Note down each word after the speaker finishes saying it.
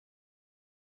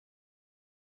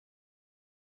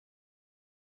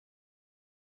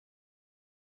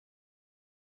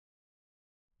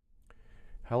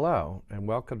Hello and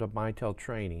welcome to Mitel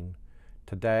training.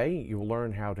 Today you will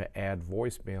learn how to add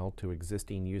voicemail to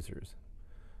existing users.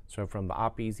 So from the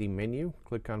OpEasy menu,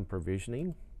 click on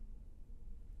Provisioning.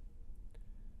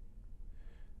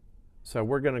 So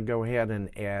we're going to go ahead and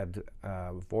add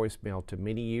voicemail to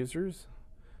many users.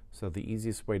 So the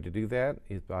easiest way to do that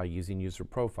is by using user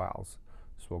profiles.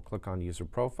 So we'll click on User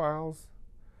Profiles.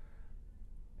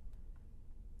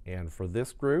 And for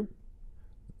this group,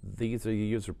 these are the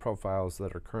user profiles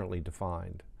that are currently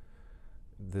defined.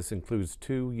 This includes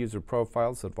 2 user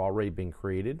profiles that have already been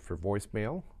created for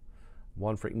voicemail,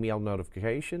 one for email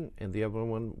notification and the other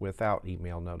one without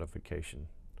email notification.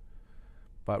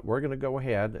 But we're going to go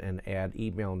ahead and add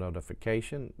email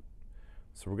notification.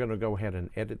 So we're going to go ahead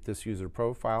and edit this user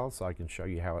profile so I can show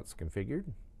you how it's configured.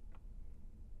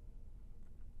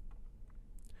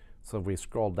 So if we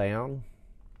scroll down,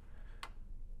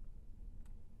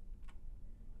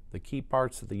 the key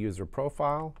parts of the user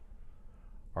profile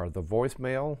are the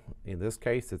voicemail. In this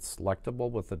case, it's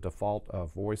selectable with the default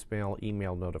of voicemail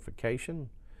email notification.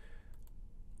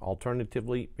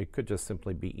 Alternatively, it could just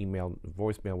simply be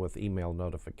voicemail with email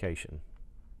notification.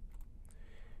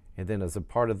 And then as a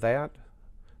part of that,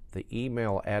 the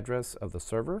email address of the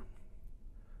server.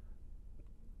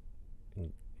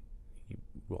 You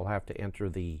will have to enter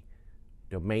the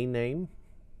domain name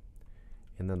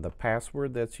and then the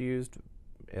password that's used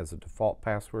as a default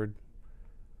password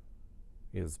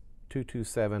is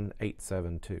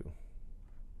 227872.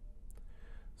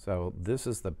 So this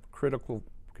is the critical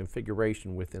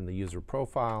configuration within the user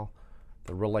profile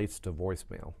that relates to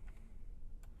voicemail.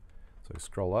 So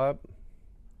scroll up.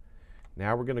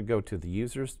 Now we're going to go to the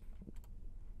users.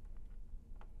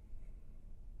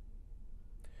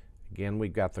 Again,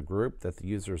 we've got the group that the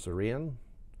users are in,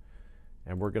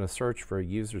 and we're going to search for a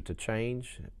user to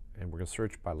change, and we're going to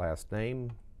search by last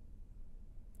name,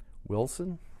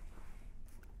 Wilson.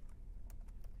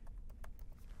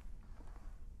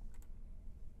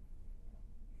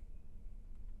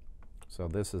 So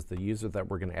this is the user that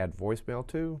we're going to add voicemail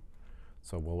to.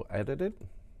 So we'll edit it.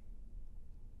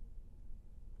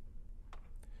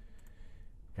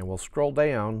 And we'll scroll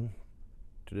down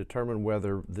to determine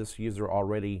whether this user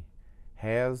already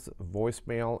has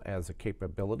voicemail as a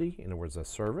capability, in other words, a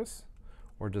service,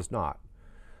 or does not.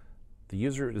 The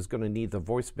user is going to need the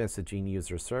voice messaging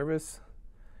user service.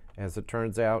 As it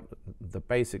turns out, the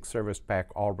basic service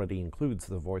pack already includes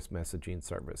the voice messaging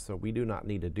service, so we do not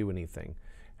need to do anything.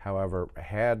 However,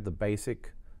 had the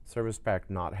basic service pack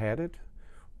not had it,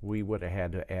 we would have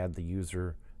had to add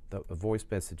the voice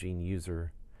messaging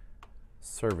user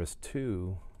service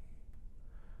to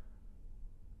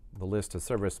the list of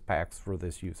service packs for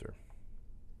this user.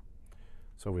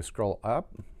 So we scroll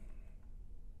up.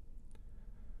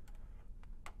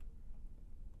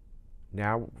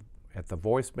 Now at the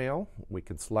voicemail, we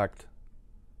can select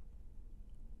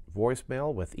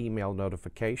voicemail with email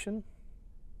notification.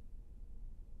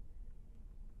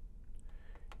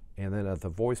 And then at the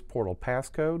voice portal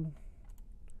passcode,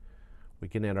 we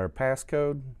can enter a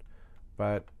passcode,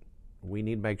 but we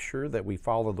need to make sure that we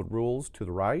follow the rules to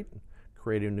the right.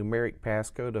 Create a numeric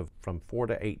passcode from 4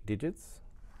 to 8 digits.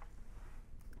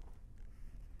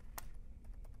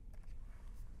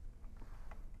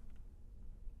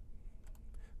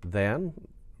 Then,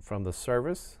 from the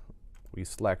service, we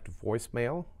select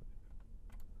voicemail.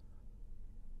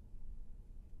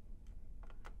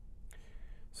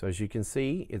 So as you can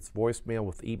see, it's voicemail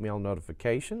with email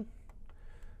notification,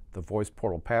 the voice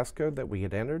portal passcode that we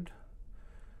had entered,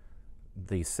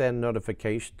 the send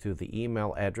notification to the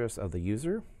email address of the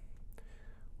user.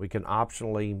 We can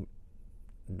optionally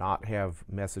not have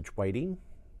message waiting.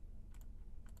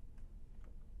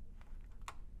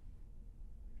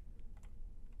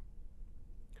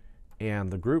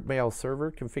 And the group mail server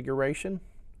configuration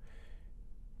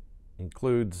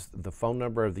includes the phone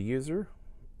number of the user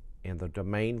and the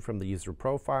domain from the user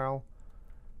profile,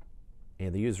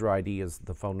 and the user ID is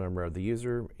the phone number of the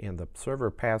user, and the server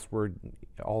password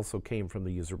also came from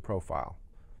the user profile.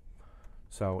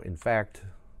 So in fact,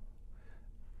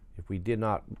 if we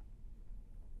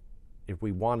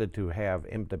wanted to have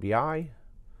MWI,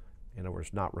 in other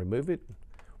words, not remove it,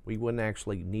 we wouldn't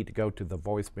actually need to go to the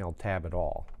voicemail tab at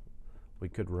all. We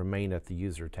could remain at the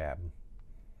user tab.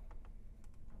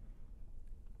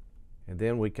 And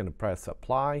then we can press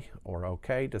apply or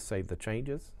OK to save the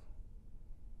changes.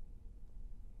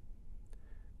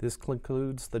 This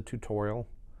concludes the tutorial.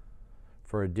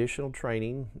 For additional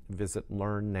training, visit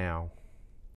Learn Now.